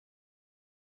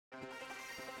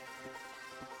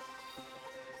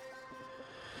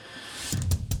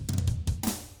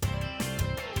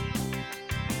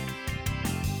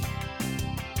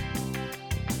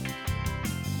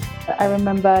I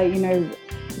remember,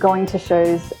 going to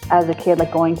shows as a kid,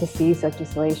 like going to see Cirque du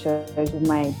Soleil shows with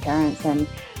my parents and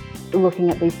looking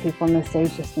at these people on the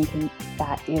stage just thinking,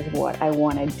 that is what I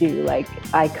want to do. Like,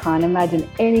 I can't imagine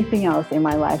anything else in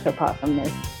my life apart from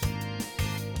this.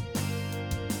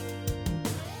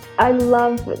 I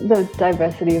love the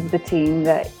diversity of the team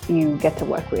that you get to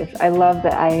work with. I love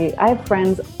that I have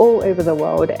friends all over the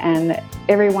world, and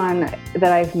everyone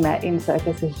that I've met in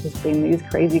circus has just been these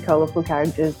crazy, colorful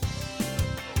characters.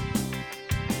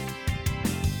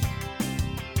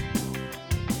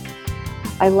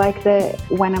 I like that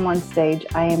when I'm on stage,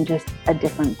 I am just a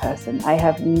different person. I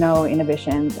have no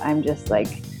inhibitions. I'm just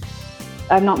like,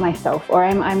 I'm not myself, or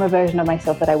I'm a version of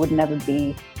myself that I would never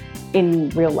be in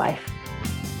real life.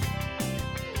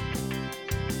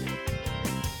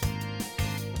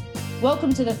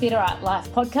 Welcome to the Theatre Art Life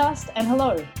podcast, and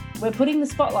hello. We're putting the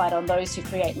spotlight on those who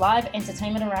create live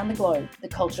entertainment around the globe, the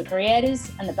culture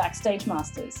creators and the backstage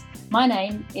masters. My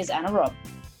name is Anna Robb.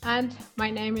 And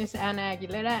my name is Anna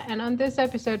Aguilera, and on this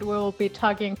episode we'll be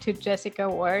talking to Jessica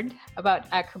Ward about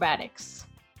acrobatics.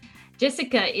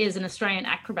 Jessica is an Australian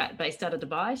acrobat based out of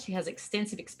Dubai. She has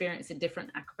extensive experience in different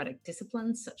acrobatic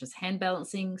disciplines such as hand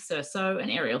balancing, cerceau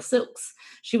and aerial silks.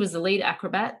 She was the lead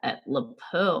acrobat at Le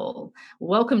Pearl.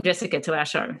 Welcome, Jessica, to our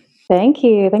show. Thank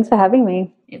you. Thanks for having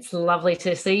me. It's lovely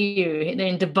to see you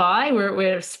in Dubai.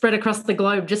 We're spread across the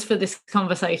globe just for this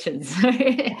conversation. So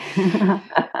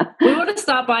we want to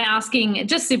start by asking,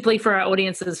 just simply for our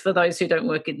audiences, for those who don't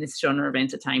work in this genre of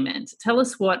entertainment, tell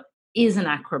us what is an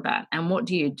acrobat and what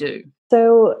do you do?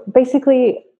 So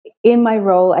basically, in my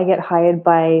role, I get hired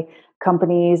by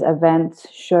companies, events,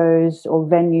 shows, or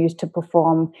venues to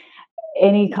perform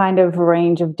any kind of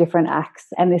range of different acts.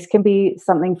 And this can be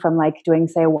something from like doing,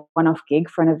 say, a one-off gig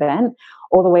for an event,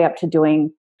 all the way up to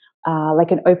doing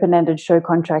like an open-ended show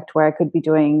contract where I could be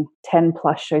doing 10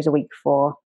 plus shows a week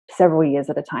for several years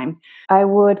at a time. I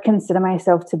would consider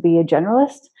myself to be a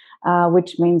generalist,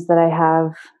 which means that I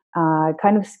have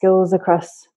kind of skills across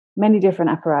many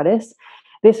different apparatus.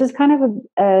 This was kind of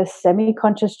a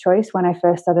semi-conscious choice when I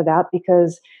first started out,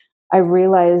 because I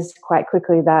realized quite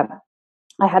quickly that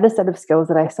I had a set of skills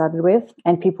that I started with,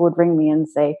 and people would ring me and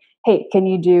say, hey, can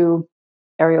you do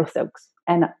aerial silks?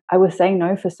 And I was saying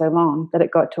no for so long that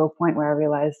it got to a point where I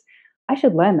realized I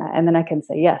should learn that, and then I can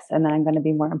say yes, and then I'm going to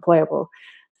be more employable.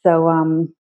 So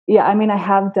I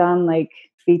have done like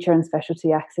feature and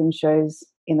specialty acts in shows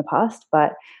in the past,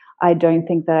 but I don't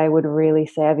think that I would really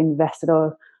say I've invested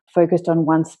or focused on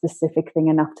one specific thing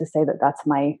enough to say that that's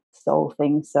my sole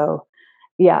thing. So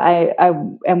yeah, I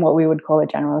am what we would call a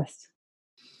generalist.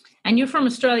 And you're from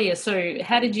Australia, so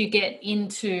how did you get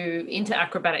into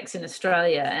acrobatics in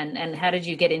Australia, and how did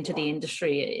you get into the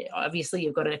industry? Obviously,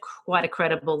 you've got quite a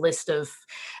credible list of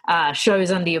shows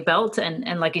under your belt,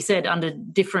 and like you said, under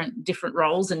different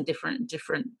roles and different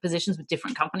positions with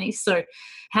different companies. So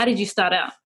how did you start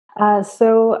out?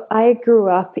 So I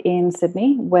grew up in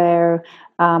Sydney, where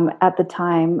at the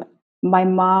time my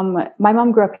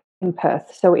mom grew up in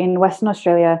Perth. So in Western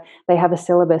Australia, they have a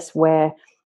syllabus where,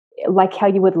 like how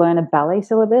you would learn a ballet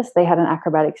syllabus, they had an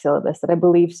acrobatic syllabus that I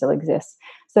believe still exists.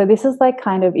 So this is like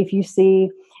kind of, if you see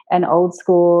an old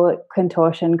school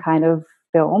contortion kind of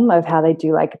film of how they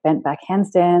do like bent back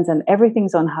handstands and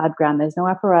everything's on hard ground, there's no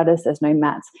apparatus, there's no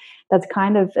mats. That's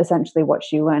kind of essentially what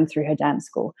she learned through her dance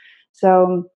school.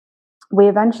 So we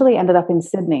eventually ended up in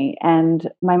Sydney,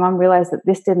 and my mom realized that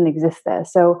this didn't exist there.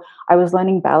 So I was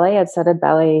learning ballet. I'd started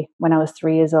ballet when I was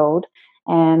 3 years old,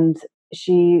 and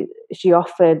she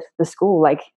offered the school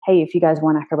like, hey, if you guys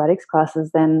want acrobatics classes,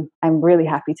 then I'm really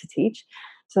happy to teach.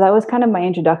 So that was kind of my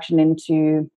introduction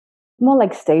into more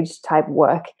like stage type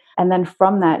work. And then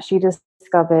from that, she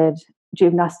discovered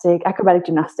acrobatic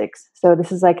gymnastics. So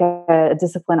this is like a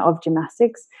discipline of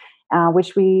gymnastics,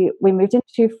 which we moved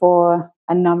into for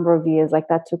a number of years. Like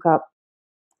that took up,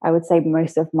 I would say,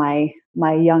 most of my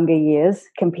younger years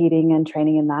competing and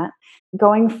training in that.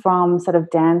 Going from sort of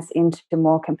dance into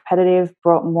more competitive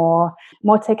brought more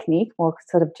technique, more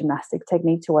sort of gymnastic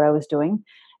technique to what I was doing.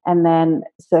 And then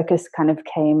circus kind of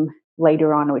came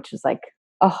later on, which was like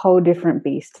a whole different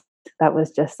beast. That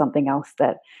was just something else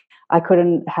that I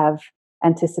couldn't have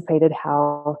anticipated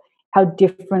how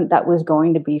different that was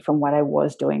going to be from what I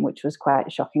was doing, which was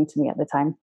quite shocking to me at the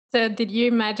time. So did you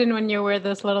imagine when you were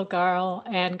this little girl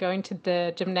and going to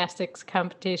the gymnastics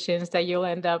competitions that you'll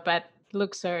end up at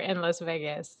Luxor in Las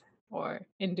Vegas or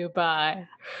in Dubai?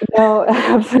 No,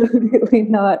 absolutely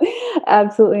not.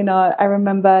 Absolutely not. I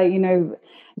remember,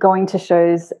 going to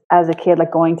shows as a kid,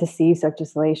 like going to see Cirque du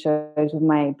Soleil shows with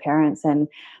my parents and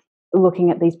looking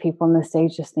at these people on the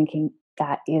stage just thinking,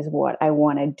 that is what I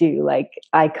want to do. Like,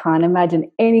 I can't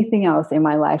imagine anything else in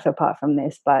my life apart from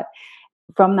this. But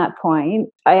from that point,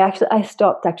 I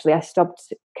stopped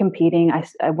competing.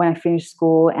 When I finished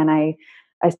school, and I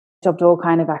stopped all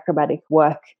kind of acrobatic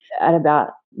work at about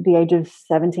the age of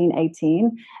 17,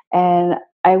 18. And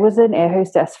I was an air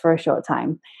hostess for a short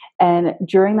time. And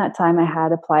during that time, I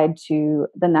had applied to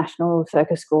the National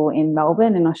Circus School in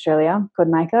Melbourne, in Australia, called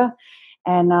NICA.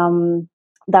 And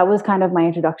that was kind of my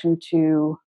introduction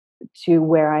to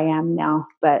where I am now.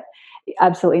 But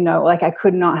absolutely no, like, I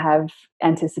could not have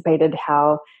anticipated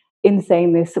how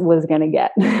insane this was going to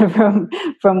get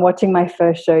from watching my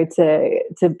first show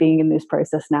to being in this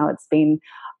process now. It's been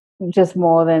just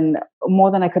more than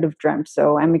I could have dreamt.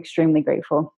 So I'm extremely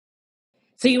grateful.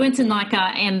 So you went to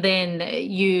NICA, and then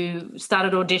you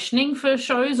started auditioning for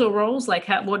shows or roles. Like,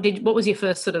 what was your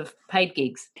first sort of paid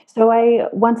gigs? So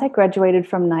once I graduated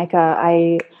from NICA,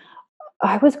 I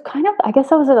was I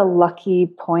guess I was at a lucky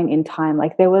point in time.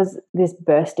 Like, there was this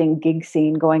bursting gig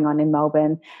scene going on in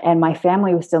Melbourne, and my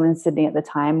family was still in Sydney at the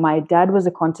time. My dad was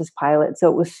a Qantas pilot, so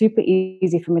it was super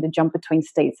easy for me to jump between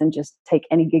states and just take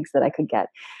any gigs that I could get.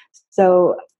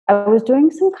 So I was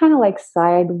doing some kind of like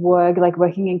side work, like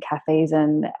working in cafes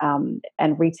and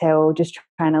retail, just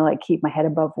trying to like keep my head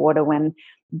above water when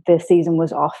the season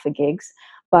was off for gigs.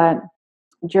 But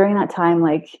during that time,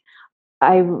 like,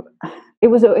 it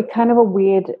was a kind of a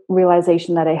weird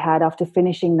realization that I had after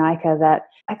finishing NICA, that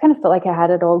I kind of felt like I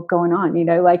had it all going on,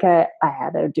 like I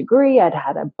had a degree, I'd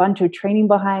had a bunch of training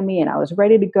behind me, and I was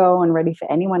ready to go and ready for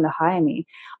anyone to hire me.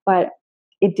 But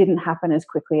it didn't happen as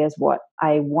quickly as what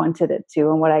I wanted it to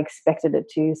and what I expected it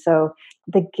to. So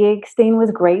the gig scene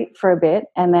was great for a bit.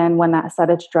 And then when that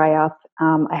started to dry up,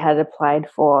 I had applied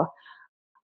for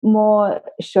more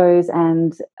shows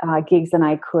and gigs than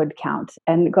I could count,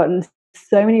 and gotten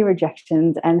so many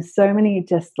rejections and so many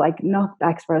just like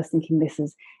knockbacks where I was thinking, this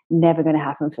is never going to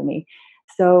happen for me.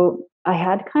 So I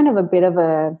had kind of a bit of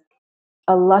a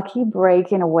lucky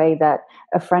break, in a way, that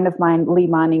a friend of mine, Lee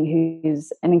Manning,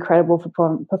 who's an incredible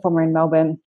performer in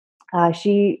Melbourne,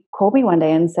 she called me one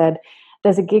day and said,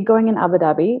 there's a gig going in Abu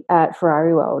Dhabi at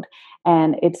Ferrari World,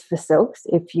 and it's for silks.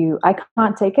 I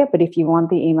can't take it, but if you want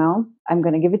the email, I'm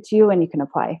going to give it to you and you can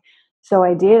apply. So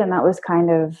I did, and that was kind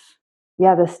of,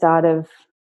 the start of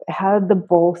how the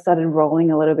ball started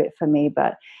rolling a little bit for me.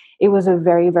 But it was a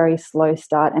very, very slow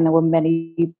start, and there were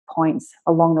many points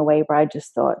along the way where I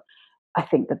just thought, I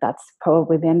think that's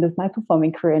probably the end of my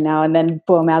performing career now. And then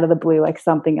boom, out of the blue, like,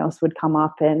 something else would come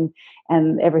up and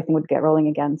everything would get rolling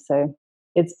again. So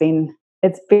it's been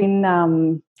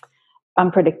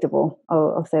unpredictable.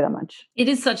 I'll say that much. It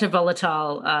is such a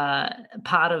volatile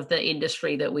part of the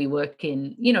industry that we work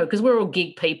in, because we're all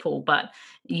gig people, but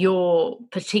your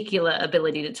particular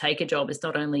ability to take a job is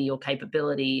not only your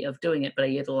capability of doing it, but are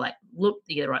you the right look?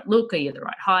 Are you the right look? Are you the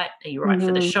right height? Are you right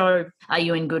for the show? Are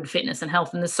you in good fitness and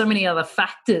health? And there's so many other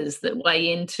factors that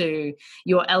weigh into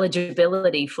your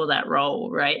eligibility for that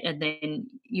role, right? And then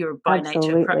you're by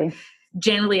nature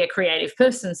generally a creative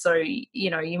person, so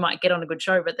you might get on a good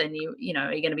show, but then you're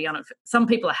going to be on it some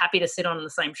people are happy to sit on the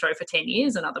same show for 10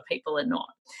 years and other people are not.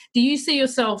 Do you see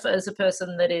yourself as a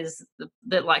person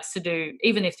that likes to do,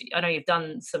 even if I know you've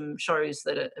done some shows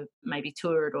that are maybe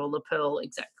toured or Le Pearl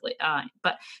exactly,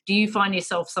 but do you find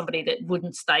yourself somebody that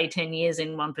wouldn't stay 10 years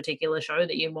in one particular show,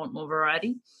 that you want more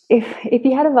variety? If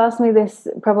you had have asked me this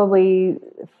probably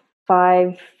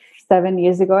 5-7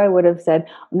 years ago, I would have said,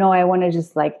 no, I want to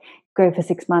just like go for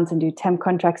 6 months and do temp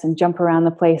contracts and jump around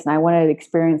the place, and I want to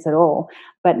experience it all.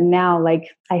 But now,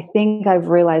 like, I think I've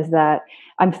realized that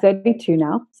I'm 32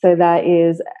 now, so that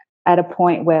is at a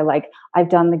point where, like, I've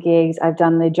done the gigs, I've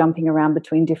done the jumping around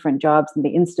between different jobs and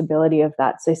the instability of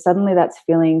that. So suddenly that's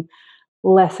feeling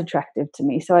less attractive to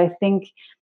me. So I think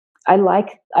I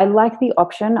like the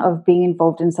option of being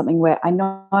involved in something where I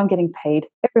know I'm getting paid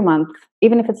every month,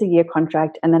 even if it's a year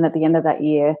contract, and then at the end of that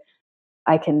year,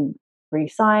 I can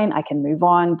re-sign, I can move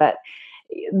on. But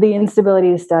the instability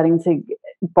is starting to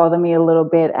bother me a little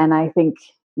bit, and I think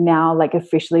now, like,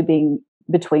 officially being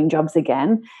between jobs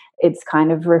again, it's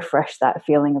kind of refreshed that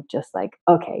feeling of just like,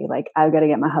 okay, like, I've got to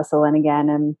get my hustle in again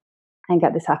and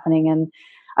get this happening. And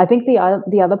I think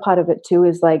the other part of it too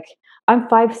is, like, I'm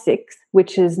 5'6",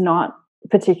 which is not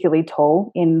particularly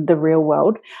tall in the real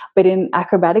world, but in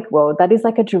acrobatic world, that is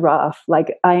like a giraffe.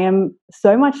 Like, I am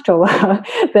so much taller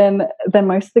than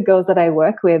most of the girls that I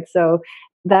work with. So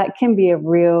that can be a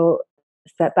real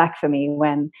setback for me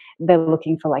when they're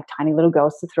looking for like tiny little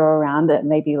girls to throw around at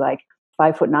maybe like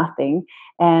 5 foot nothing.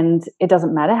 And it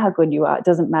doesn't matter how good you are. It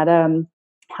doesn't matter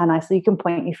how nicely you can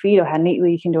point your feet or how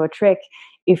neatly you can do a trick.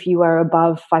 if you are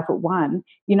above 5'1",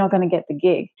 you're not going to get the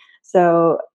gig.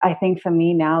 So I think for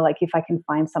me now, like if I can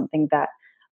find something that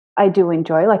I do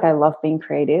enjoy, like I love being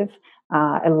creative.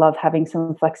 I love having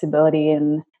some flexibility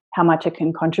in how much I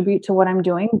can contribute to what I'm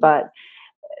doing. But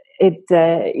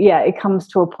it comes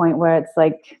to a point where it's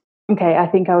like, okay, I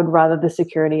think I would rather the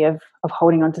security of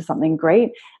holding on to something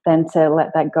great than to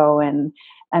let that go and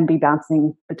be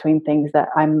bouncing between things that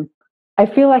I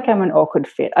feel like I'm an awkward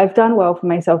fit. I've done well for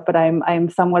myself, but I'm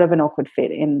somewhat of an awkward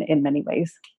fit in many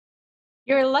ways.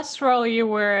 Your last role, you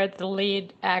were the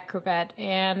lead acrobat,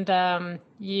 and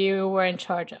you were in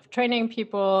charge of training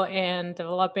people and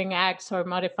developing acts or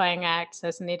modifying acts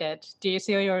as needed. Do you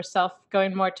see yourself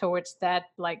going more towards that,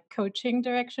 like coaching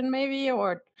direction, maybe,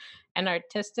 or an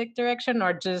artistic direction,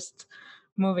 or just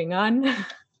moving on?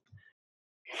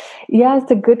 Yeah,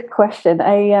 it's a good question.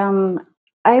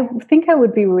 I think I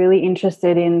would be really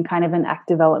interested in kind of an act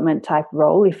development type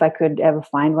role if I could ever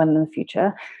find one in the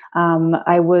future.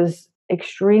 I was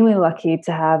extremely lucky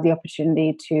to have the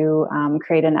opportunity to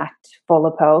create an act for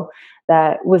Lapel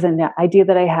that was an idea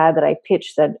that I had, that I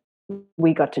pitched, that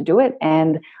we got to do it,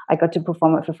 and I got to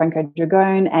perform it for Franco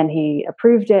Dragone, and he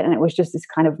approved it, and it was just this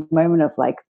kind of moment of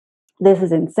like, this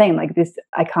is insane, like this,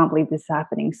 I can't believe this is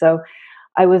happening. So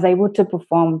I was able to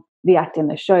perform the act in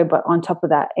the show, but on top of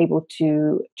that, able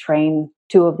to train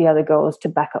two of the other girls to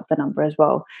back up the number as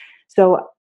well. So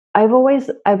I've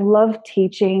loved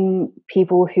teaching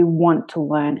people who want to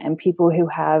learn, and people who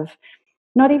have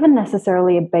not even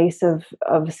necessarily a base of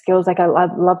skills. Like I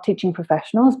love teaching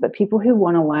professionals, but people who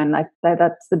want to learn, like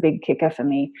that's the big kicker for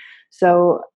me.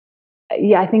 So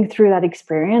yeah, I think through that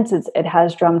experience, it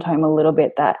has drummed home a little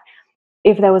bit that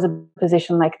if there was a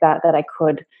position like that I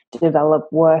could develop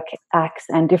work, acts,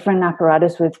 and different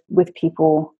apparatus with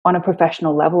people on a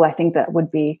professional level, I think that would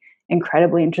be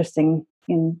incredibly interesting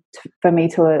for me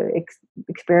to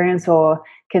experience or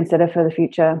consider for the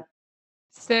future.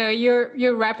 So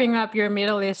you're wrapping up your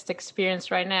Middle East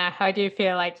experience right now. How do you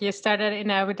feel? Like you started in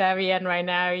Abu Dhabi and right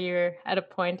now you're at a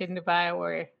point in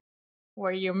Dubai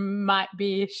where you might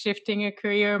be shifting a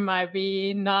career, might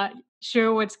be not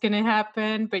sure what's going to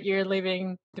happen, but you're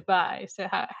leaving Dubai. So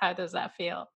how does that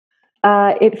feel?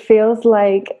 It feels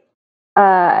like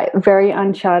very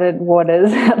uncharted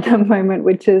waters at the moment,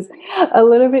 which is a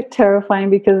little bit terrifying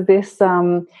because there's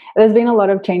been a lot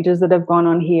of changes that have gone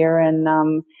on here,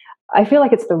 and I feel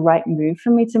like it's the right move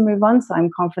for me to move on. So I'm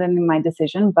confident in my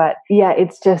decision. But yeah,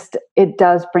 it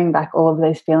does bring back all of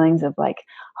those feelings of like,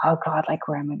 oh God, like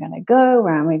where am I going to go?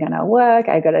 Where am I going to work?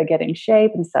 I got to get in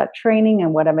shape and start training.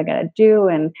 And what am I going to do?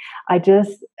 And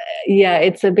yeah,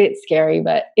 it's a bit scary,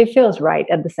 but it feels right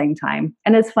at the same time.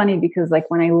 And it's funny because like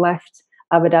when I left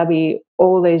Abu Dhabi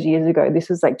all those years ago, this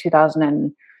was like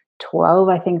 2012,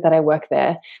 I think, that I worked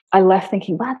there. I left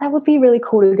thinking, wow, that would be really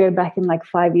cool to go back in like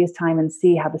 5 years' time and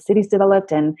see how the city's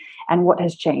developed and what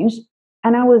has changed.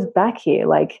 And I was back here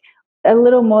like a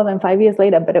little more than 5 years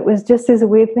later, but it was just this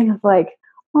weird thing of like,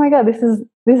 oh my God, this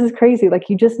is crazy. Like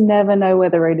you just never know where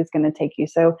the road is going to take you.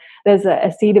 So there's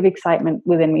a seed of excitement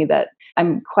within me that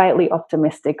I'm quietly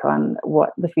optimistic on what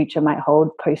the future might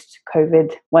hold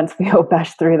post-COVID once we all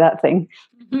bash through that thing.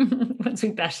 Once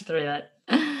we bash through that.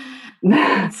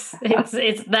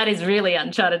 It's that is really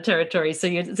uncharted territory. So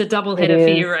it's a double header for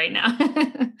you right now.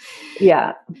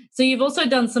 Yeah. So you've also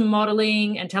done some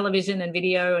modeling and television and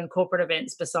video and corporate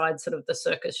events besides sort of the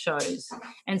circus shows.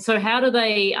 And so how do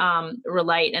they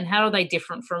relate, and how are they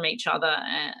different from each other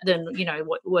than,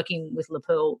 working with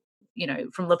Lapel,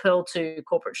 from Lapel to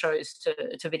corporate shows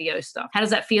to video stuff? How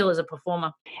does that feel as a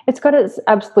performer? It's got its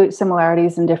absolute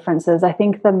similarities and differences. I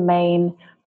think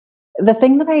the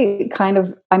thing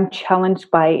that I'm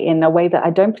challenged by in a way that I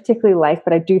don't particularly like,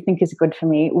 but I do think is good for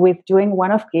me with doing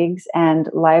one-off gigs and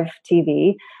live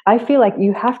TV, I feel like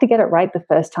you have to get it right the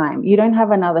first time. You don't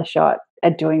have another shot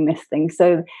at doing this thing.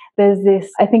 So there's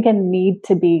this, I think, a need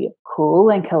to be cool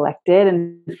and collected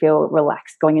and feel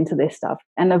relaxed going into this stuff.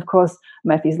 And of course,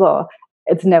 Murphy's Law,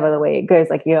 it's never the way it goes.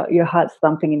 Like your heart's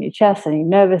thumping in your chest and you're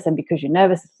nervous, and because you're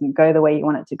nervous, it doesn't go the way you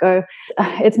want it to go.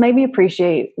 It's made me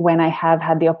appreciate when I have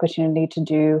had the opportunity to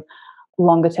do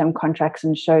longer term contracts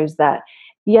and shows that,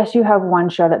 yes, you have one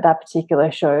shot at that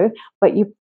particular show, but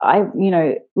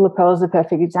Lapel is a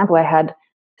perfect example. I had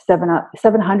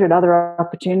 700 other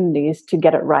opportunities to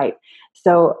get it right.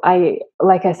 So I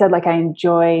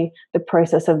enjoy the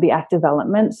process of the act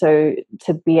development. So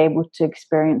to be able to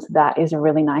experience that is a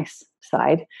really nice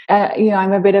side.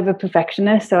 I'm a bit of a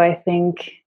perfectionist, so I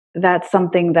think that's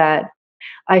something that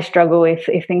I struggle with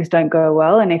if things don't go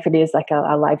well, and if it is like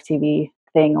a live TV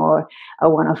thing or a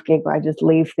one-off gig where I just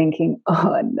leave thinking,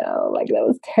 oh no, like that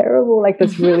was terrible. Like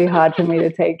that's really hard for me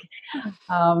to take.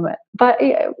 But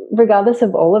yeah, regardless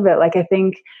of all of it, like I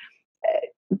think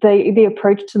the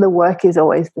approach to the work is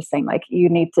always the same. Like you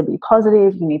need to be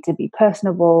positive, you need to be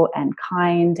personable and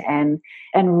kind, and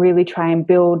really try and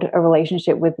build a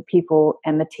relationship with the people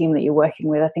and the team that you're working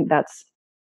with. I think that's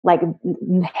like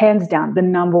hands down the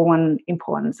number one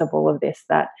importance of all of this,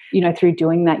 that through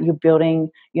doing that you're building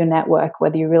your network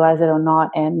whether you realize it or not,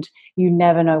 and you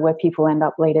never know where people end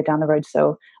up later down the road.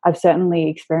 So I've certainly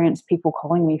experienced people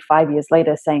calling me 5 years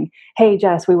later saying, hey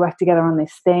Jess, we worked together on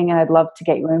this thing and I'd love to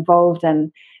get you involved,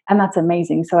 and that's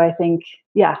amazing. So I think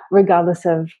regardless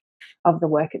of the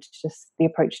work, it's just the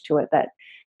approach to it that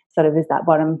sort of is that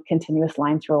bottom continuous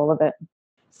line through all of it.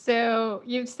 So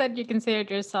you said you considered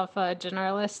yourself a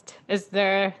generalist. Is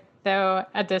there, though,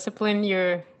 a discipline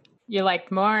you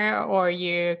like more, or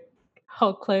you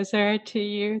hold closer to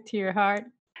your heart?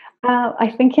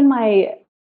 I think in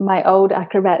my old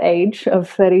acrobat age of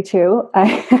 32,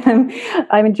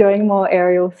 I'm enjoying more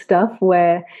aerial stuff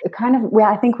where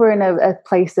I think we're in a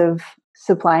place of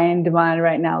supply and demand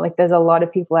right now. Like there's a lot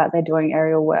of people out there doing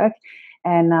aerial work,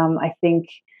 and I think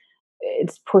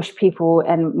it's pushed people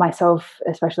and myself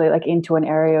especially like into an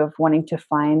area of wanting to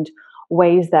find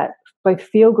ways that both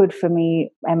feel good for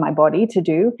me and my body to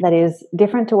do that is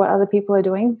different to what other people are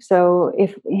doing. So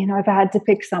if I had to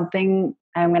pick something,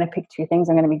 I'm going to pick two things.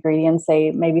 I'm going to be greedy and say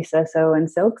maybe Cerso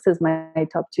and Silks as my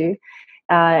top two.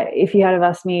 If you had have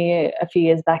asked me a few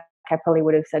years back, I probably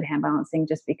would have said hand balancing,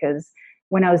 just because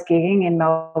when I was gigging in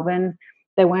Melbourne,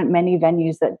 there weren't many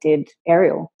venues that did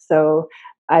aerial. So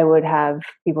I would have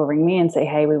people ring me and say,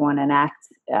 hey, we want an act.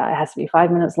 It has to be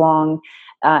 5 minutes long.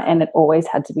 And it always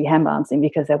had to be hand balancing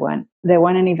because there weren't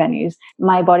any venues.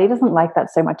 My body doesn't like that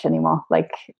so much anymore.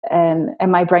 Like, and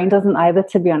my brain doesn't either,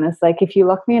 to be honest. Like if you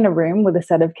lock me in a room with a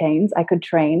set of canes, I could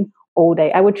train all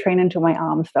day. I would train until my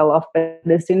arms fell off. But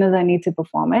as soon as I need to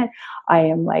perform it, I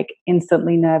am like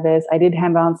instantly nervous. I did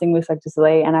hand balancing with Cirque du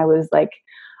Soleil, and I was like,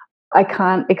 I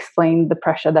can't explain the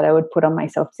pressure that I would put on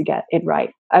myself to get it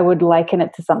right. I would liken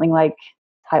it to something like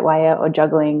tight wire or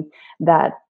juggling,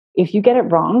 that if you get it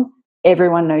wrong,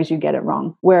 everyone knows you get it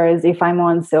wrong. Whereas if I'm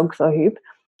on silks or hoop,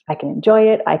 I can enjoy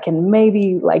it. I can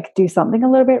maybe like do something a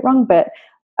little bit wrong, but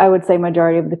I would say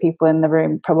majority of the people in the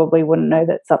room probably wouldn't know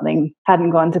that something hadn't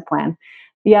gone to plan.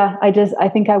 Yeah, I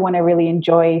think I want to really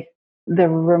enjoy the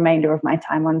remainder of my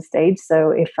time on stage. So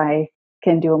if I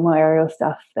can do more aerial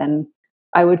stuff, then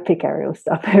I would pick aerial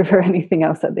stuff over anything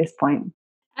else at this point.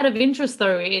 Out of interest,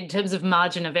 though, in terms of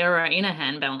margin of error in a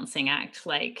hand balancing act,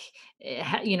 like,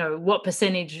 what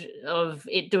percentage of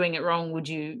it doing it wrong would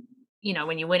you,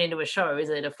 when you went into a show, is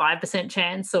it a 5%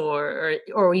 chance, or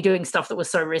are you doing stuff that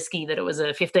was so risky that it was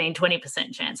a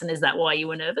 15-20% chance? And is that why you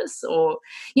were nervous? Or,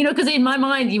 because in my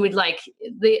mind, you would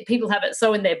the people have it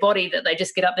so in their body that they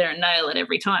just get up there and nail it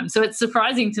every time. So it's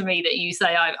surprising to me that you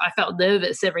say I felt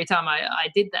nervous every time I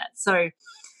did that.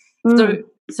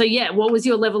 So yeah, what was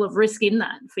your level of risk in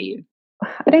that for you?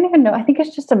 I don't even know. I think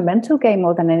it's just a mental game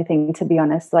more than anything, to be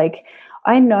honest. Like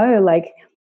I know, like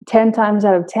 10 times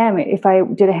out of 10, if I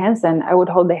did a handstand, I would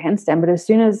hold the handstand. But as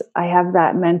soon as I have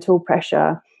that mental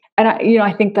pressure, and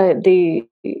I think that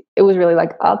it was really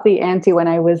like up the ante when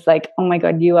I was like, oh my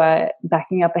God, you are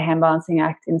backing up a hand balancing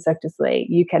act in Cirque du Soleil.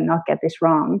 You cannot get this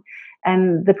wrong.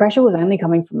 And the pressure was only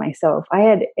coming from myself. I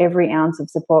had every ounce of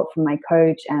support from my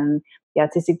coach and the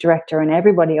artistic director and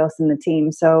everybody else in the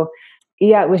team. So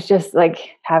yeah, it was just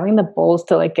like having the balls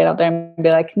to like get up there and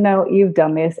be like, no, you've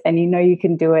done this and you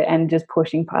can do it, and just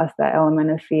pushing past that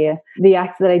element of fear. The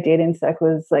act that I did in Cirque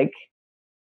was like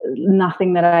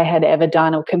nothing that I had ever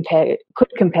done or could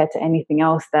compare to anything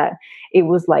else. That it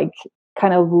was like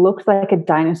kind of looked like a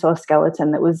dinosaur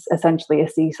skeleton that was essentially a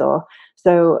seesaw.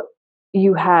 So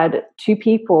you had two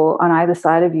people on either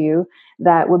side of you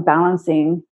that were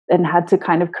balancing and had to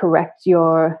kind of correct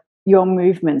your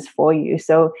movements for you.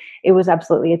 So it was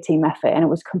absolutely a team effort, and it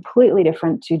was completely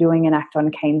different to doing an act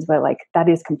on canes where like that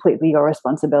is completely your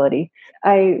responsibility.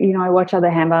 I watch other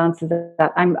hand balancers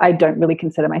that I don't really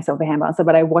consider myself a hand balancer,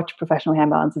 but I watch professional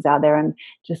hand balancers out there and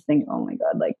just think, oh my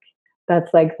God, like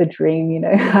that's like the dream,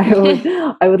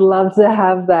 I would love to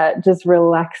have that just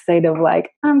relaxed state of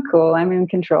like, I'm cool, I'm in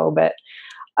control. But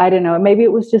I don't know, maybe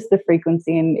it was just the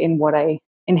frequency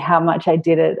in how much I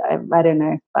did it. I don't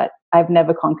know, but I've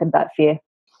never conquered that fear.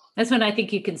 That's when I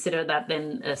think you consider that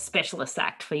then a specialist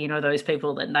act for, those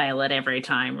people that nail it every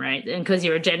time, right? And because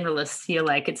you're a generalist, you're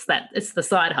like, it's the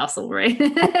side hustle, right?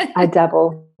 I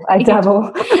dabble.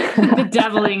 The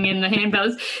dabbling in the hand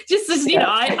balance. Just as,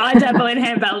 I dabble in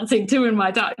hand balancing too in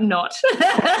my time. Not.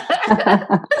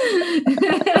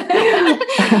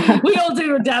 We all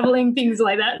do dabbling things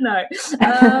like that. No.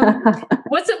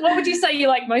 What would you say you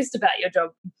like most about your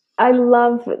job? I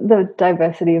love the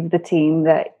diversity of the team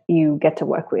that you get to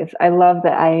work with. I love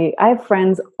that I have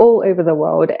friends all over the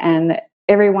world, and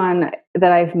everyone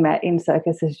that I've met in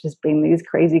circus has just been these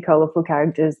crazy, colorful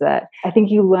characters that I think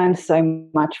you learn so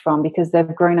much from, because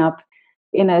they've grown up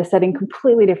in a setting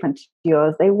completely different to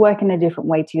yours. They work in a different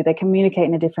way to you. They communicate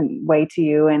in a different way to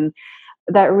you. And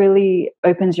that really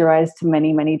opens your eyes to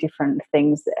many, many different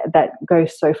things that go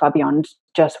so far beyond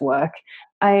just work.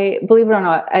 I, believe it or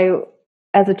not,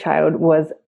 as a child,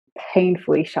 was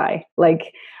painfully shy,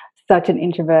 like such an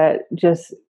introvert,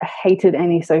 just hated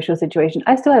any social situation.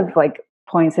 I still have like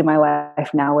points in my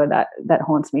life now where that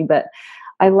haunts me, but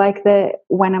I like that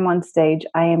when I'm on stage,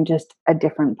 I am just a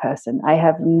different person. I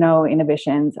have no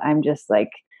inhibitions. I'm just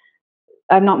like,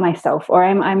 I'm not myself, or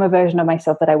I'm a version of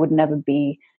myself that I would never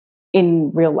be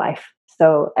in real life.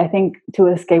 So I think to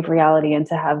escape reality and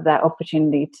to have that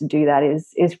opportunity to do that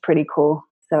is pretty cool.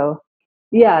 So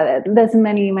yeah, there's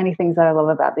many, many things that I love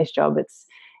about this job.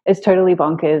 It's totally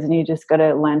bonkers, and you just got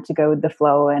to learn to go with the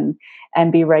flow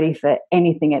and be ready for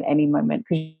anything at any moment,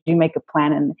 because you make a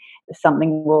plan and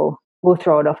something will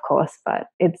throw it off course. But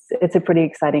it's a pretty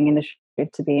exciting industry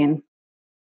to be in.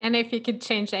 And if you could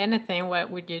change anything,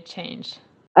 what would you change?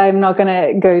 I'm not going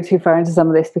to go too far into some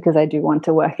of this because I do want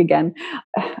to work again.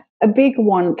 A big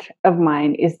want of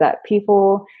mine is that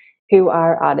people who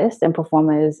are artists and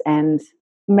performers, and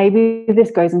maybe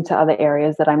this goes into other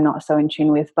areas that I'm not so in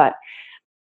tune with, but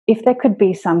if there could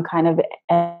be some kind of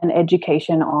an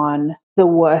education on the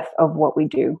worth of what we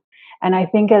do. And I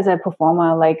think as a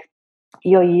performer, like,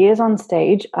 your years on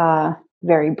stage are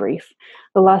very brief.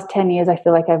 The last 10 years, I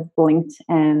feel like I've blinked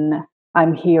and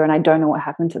I'm here and I don't know what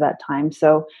happened to that time.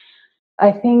 So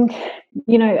I think,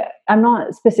 I'm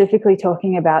not specifically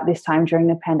talking about this time during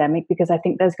the pandemic, because I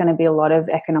think there's going to be a lot of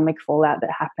economic fallout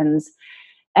that happens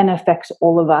and affects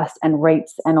all of us, and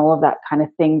rates and all of that kind of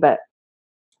thing. But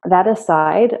that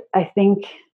aside, I think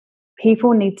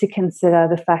people need to consider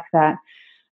the fact that,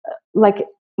 like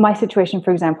my situation,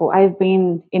 for example, I've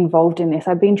been involved in this.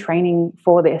 I've been training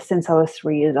for this since I was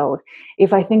 3 years old.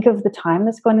 If I think of the time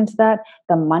that's gone into that,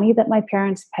 the money that my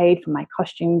parents paid for my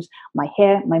costumes, my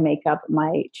hair, my makeup,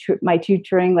 my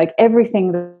tutoring, like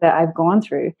everything that I've gone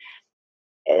through,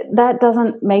 that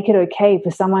doesn't make it okay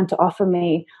for someone to offer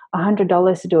me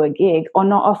 $100 to do a gig, or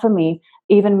not offer me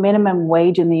even minimum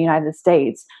wage in the United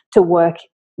States to work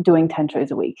doing 10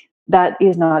 shows a week. That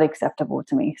is not acceptable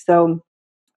to me. So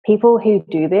people who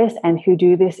do this, and who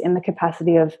do this in the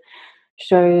capacity of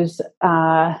shows,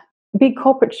 big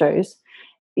corporate shows,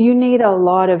 you need a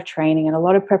lot of training and a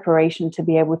lot of preparation to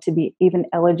be able to be even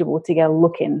eligible to get a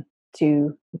look in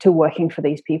to working for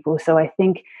these people. So I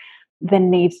think there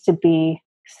needs to be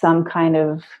some kind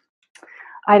of,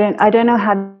 I don't know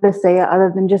how to say it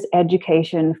other than just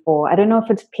education for, I don't know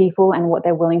if it's people and what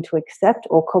they're willing to accept,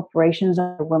 or corporations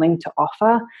are willing to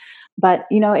offer, but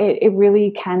it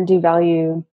really can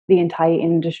devalue the entire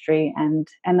industry and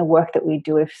the work that we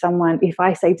do. If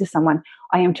I say to someone,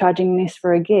 I am charging this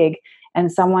for a gig, and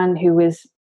someone who is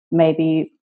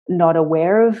maybe not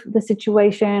aware of the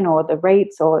situation or the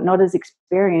rates, or not as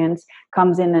experienced,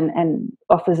 comes in and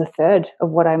offers a third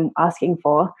of what I'm asking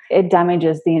for, it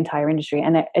damages the entire industry,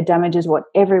 and it damages what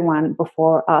everyone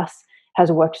before us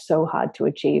has worked so hard to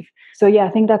achieve. So yeah, I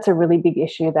think that's a really big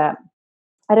issue that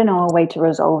I don't know a way to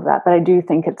resolve that, but I do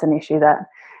think it's an issue that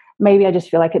maybe I just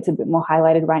feel like it's a bit more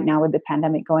highlighted right now with the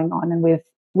pandemic going on, and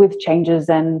with changes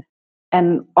and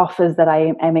offers that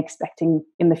I am expecting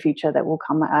in the future that will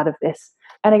come out of this.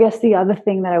 And I guess the other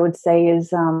thing that I would say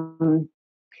is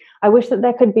I wish that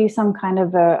there could be some kind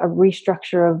of a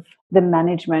restructure of the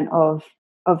management of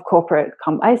corporate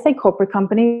I say corporate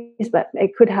companies, but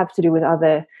it could have to do with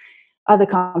other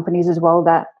companies as well.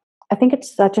 That I think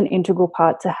it's such an integral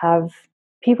part to have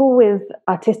people with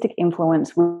artistic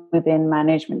influence within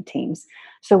management teams.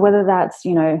 So whether that's,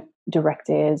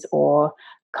 directors or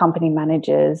company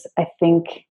managers, I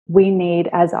think we need,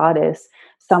 as artists,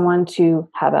 someone to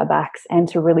have our backs and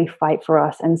to really fight for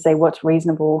us and say what's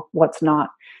reasonable, what's not.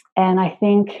 And I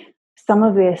think some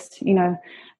of this,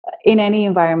 in any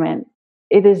environment,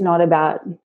 it's not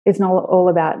all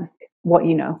about what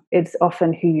you know. It's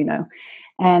often who you know.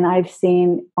 And I've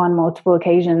seen on multiple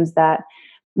occasions that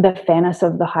the fairness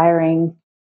of the hiring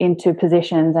into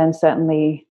positions, and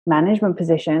certainly management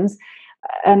positions,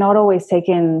 are not always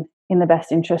taken in the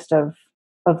best interest of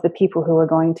the people who are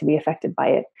going to be affected by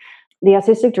it. The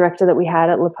artistic director that we had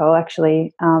at Le Peau,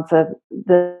 actually, for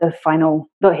the final,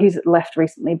 but he's left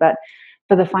recently, but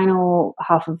for the final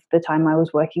half of the time I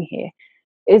was working here,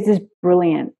 is this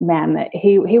brilliant man that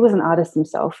he was an artist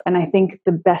himself. And I think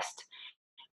the best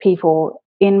people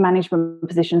in management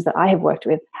positions that I have worked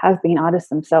with have been artists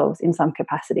themselves in some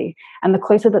capacity. And the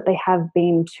closer that they have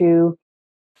been to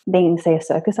being, say, a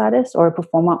circus artist or a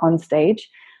performer on stage,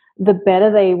 the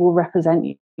better they will represent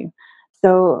you.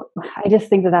 So I just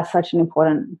think that that's such an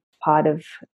important part of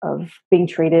being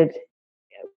treated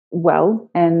well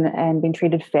and being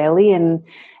treated fairly, and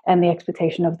the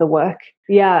expectation of the work.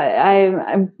 Yeah,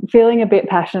 I'm feeling a bit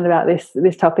passionate about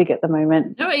this topic at the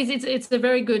moment. No, it's a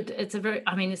very good,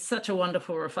 I mean, it's such a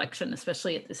wonderful reflection,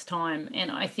 especially at this time.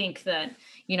 And I think that,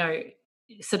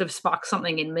 sort of sparked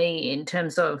something in me in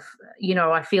terms of,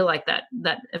 I feel like that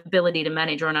ability to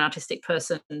manage, or an artistic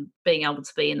person being able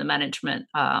to be in the management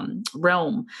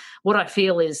realm, what I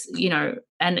feel is,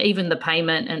 and even the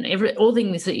payment and all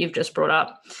things that you've just brought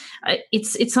up,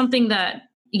 it's something that,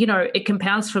 it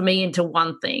compounds for me into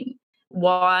one thing.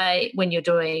 Why, when you're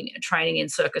doing training in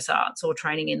circus arts or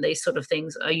training in these sort of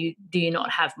things, do you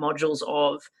not have modules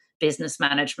of business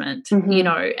management,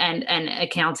 and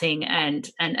accounting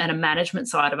and a management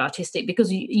side of artistic?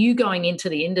 Because you going into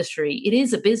the industry, it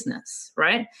is a business,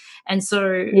 right? And so,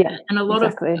 and a lot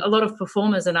of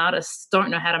performers and artists don't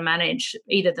know how to manage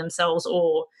either themselves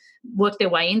or work their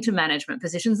way into management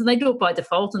positions, and they do it by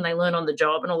default and they learn on the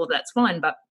job, and all of that's fine.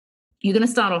 But you're going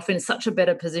to start off in such a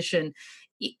better position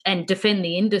and defend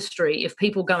the industry if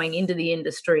people going into the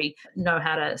industry know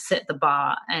how to set the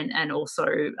bar and also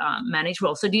manage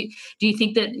well. So do you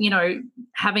think that,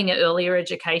 having an earlier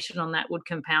education on that would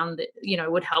compound,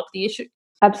 would help the issue?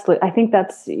 Absolutely. I think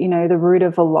that's, the root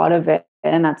of a lot of it.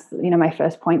 And that's, my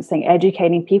first point, saying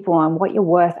educating people on what you're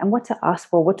worth and what to ask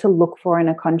for, what to look for in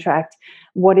a contract,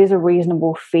 what is a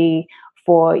reasonable fee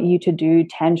for you to do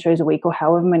 10 shows a week or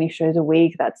however many shows a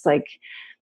week. That's like,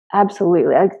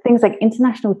 absolutely. Things like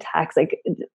international tax, like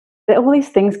all these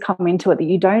things come into it that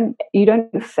you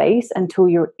don't face until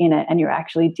you're in it and you're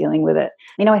actually dealing with it.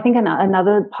 I think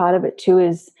another part of it too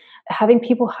is having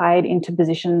people hired into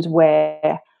positions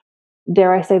where,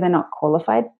 dare I say, they're not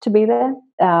qualified to be there.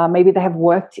 Maybe they have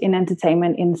worked in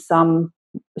entertainment in some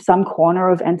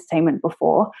corner of entertainment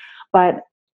before, but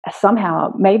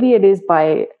somehow, maybe it is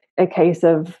by a case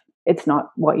of it's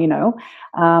not what you know,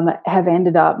 have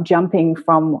ended up jumping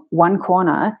from one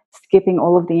corner, skipping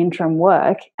all of the interim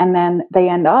work, and then they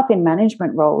end up in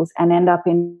management roles and end up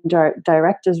in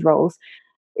directors' roles.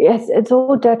 It's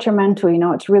all detrimental.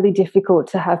 It's really difficult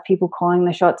to have people calling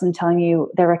the shots and telling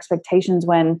you their expectations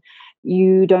when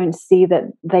you don't see that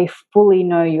they fully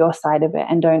know your side of it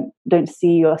and don't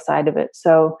see your side of it.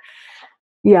 So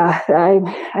yeah,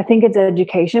 I think it's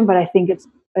education, but I think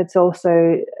it's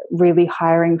also really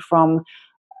hiring from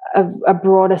a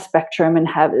broader spectrum and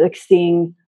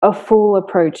seeing a full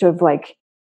approach of like,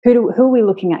 who are we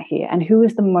looking at here, and who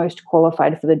is the most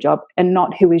qualified for the job, and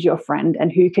not who is your friend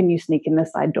and who can you sneak in the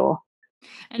side door.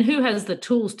 And who has the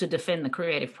tools to defend the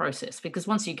creative process? Because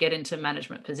once you get into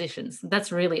management positions,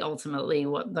 that's really ultimately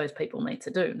what those people need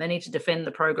to do. They need to defend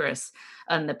the progress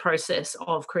and the process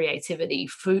of creativity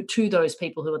to those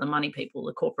people who are the money people,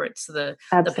 the corporates, the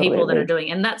people that are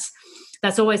doing. And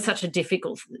that's always such a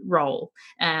difficult role.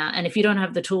 And if you don't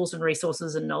have the tools and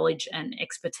resources and knowledge and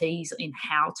expertise in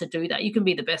how to do that, you can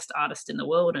be the best artist in the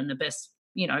world and the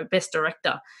best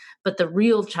director. But the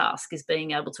real task is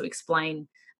being able to explain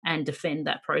and defend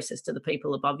that process to the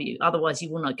people above you. Otherwise,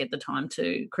 you will not get the time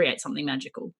to create something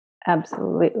magical.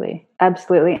 Absolutely.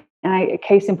 And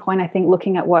case in point, I think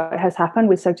looking at what has happened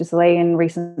with Cirque du Soleil in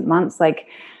recent months, like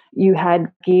you had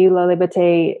Guy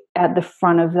Laliberté at the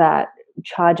front of that,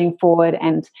 charging forward,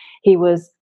 and he was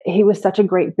such a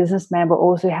great businessman, but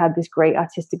also had this great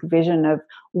artistic vision of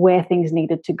where things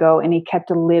needed to go, and he kept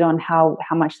a lid on how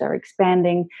much they're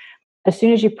expanding. As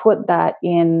soon as you put that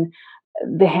in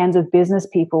the hands of business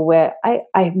people, where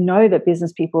I know that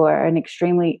business people are an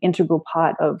extremely integral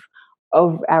part of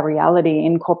our reality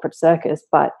in corporate circus,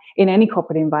 but in any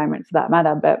corporate environment for that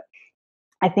matter. But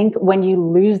I think when you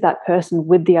lose that person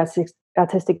with the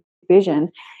artistic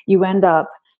vision, you end up,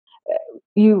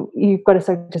 you've got a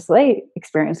Cirque du Soleil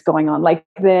experience going on. Like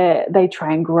they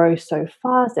try and grow so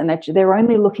fast, and they're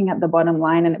only looking at the bottom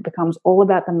line, and it becomes all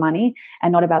about the money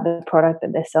and not about the product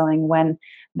that they're selling, when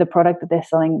the product that they're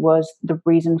selling was the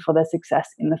reason for their success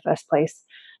in the first place.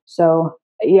 So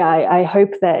yeah, I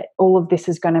hope that all of this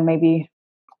is going to maybe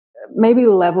maybe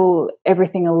level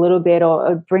everything a little bit,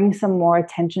 or bring some more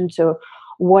attention to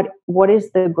what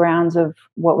is the grounds of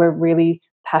what we're really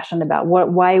passionate about.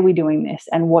 Why are we doing this,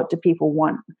 and what do people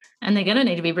want? And they're going to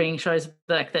need to be bringing shows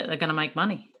back that are going to make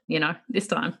money, this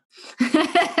time.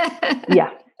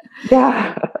 Yeah,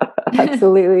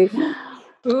 absolutely.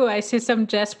 Ooh, I see some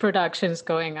jazz productions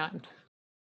going on.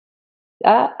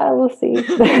 We'll see.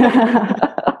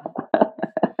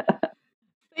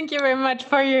 Thank you very much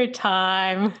for your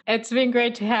time. It's been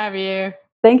great to have you.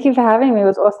 Thank you for having me. It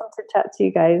was awesome to chat to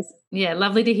you guys. Yeah,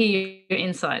 lovely to hear your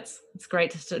insights. It's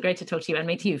great to talk to you and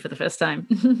meet you for the first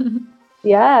time.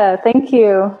 Yeah, thank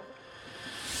you.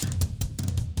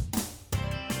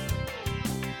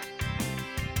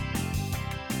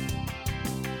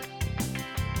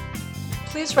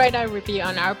 Please write a review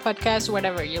on our podcast,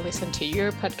 wherever you listen to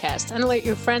your podcast, and let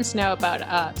your friends know about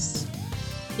us.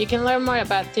 You can learn more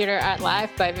about Theatre Art Live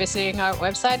by visiting our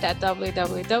website at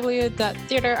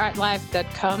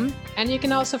www.theatreartlive.com. And you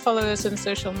can also follow us on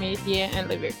social media and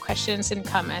leave your questions and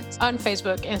comments on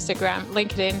Facebook, Instagram,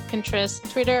 LinkedIn, Pinterest,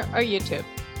 Twitter, or YouTube.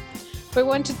 We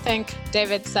want to thank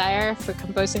David Zayer for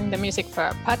composing the music for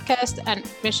our podcast, and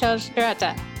Michelle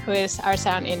Shirata, who is our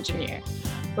sound engineer.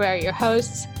 We are your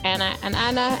hosts, Anna and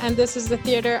Anna, and this is the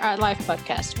Theatre Art Live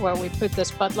podcast, where we put the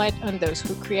spotlight on those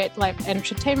who create live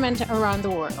entertainment around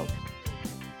the world.